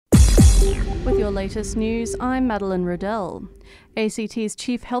With your latest news, I'm Madeline Riddell. ACT's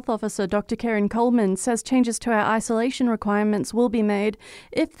Chief Health Officer Dr. Karen Coleman says changes to our isolation requirements will be made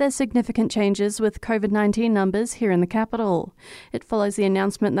if there's significant changes with COVID-19 numbers here in the capital. It follows the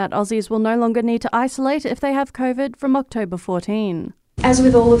announcement that Aussies will no longer need to isolate if they have COVID from October 14. As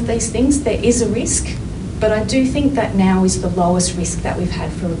with all of these things, there is a risk, but I do think that now is the lowest risk that we've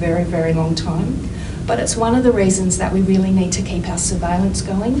had for a very, very long time. But it's one of the reasons that we really need to keep our surveillance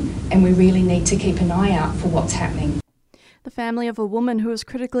going, and we really need to keep an eye out for what's happening. The family of a woman who was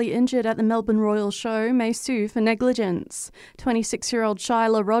critically injured at the Melbourne Royal Show may sue for negligence. 26-year-old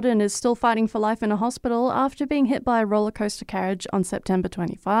Shyla Rodden is still fighting for life in a hospital after being hit by a roller coaster carriage on September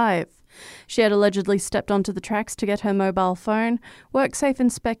 25. She had allegedly stepped onto the tracks to get her mobile phone. WorkSafe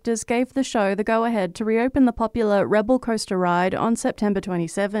inspectors gave the show the go-ahead to reopen the popular Rebel Coaster ride on September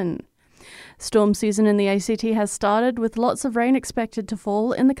 27. Storm season in the ACT has started, with lots of rain expected to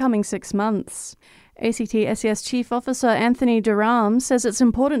fall in the coming 6 months. ACT SES Chief Officer Anthony Durham says it's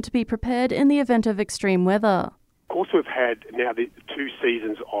important to be prepared in the event of extreme weather. Of course, we've had now the 2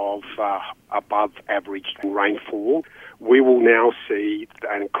 seasons of above average rainfall. We will now see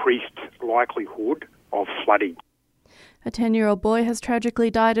an increased likelihood of flooding. A 10-year-old boy has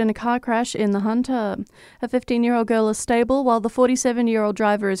tragically died in a car crash in the Hunter. A 15-year-old girl is stable, while the 47-year-old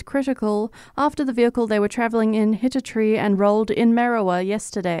driver is critical after the vehicle they were travelling in hit a tree and rolled in Merriwa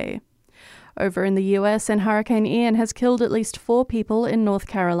yesterday. Over in the US, Hurricane Ian has killed at least 4 people in North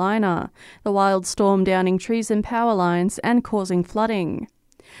Carolina, the wild storm downing trees and power lines and causing flooding.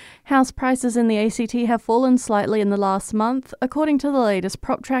 House prices in the ACT have fallen slightly in the last month, according to the latest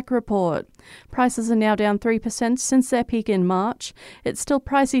PropTrack report. Prices are now down 3% since their peak in March. It's still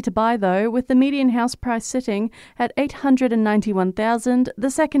pricey to buy though, with the median house price sitting at $891,000, the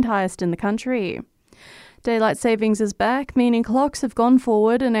second highest in the country. Daylight savings is back, meaning clocks have gone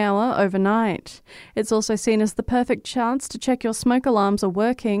forward an hour overnight. It's also seen as the perfect chance to check your smoke alarms are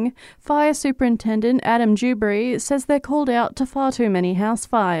working. Fire Superintendent Adam Dewberry says they're called out to far too many house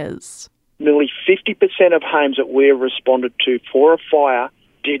fires. Nearly 50% of homes that we responded to for a fire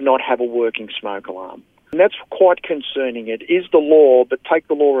did not have a working smoke alarm. And that's quite concerning. It is the law, but take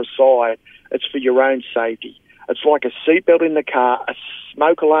the law aside, it's for your own safety. It's like a seatbelt in the car, a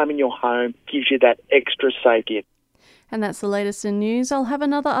smoke alarm in your home gives you that extra safety. And that's the latest in news. I'll have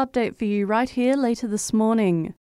another update for you right here later this morning.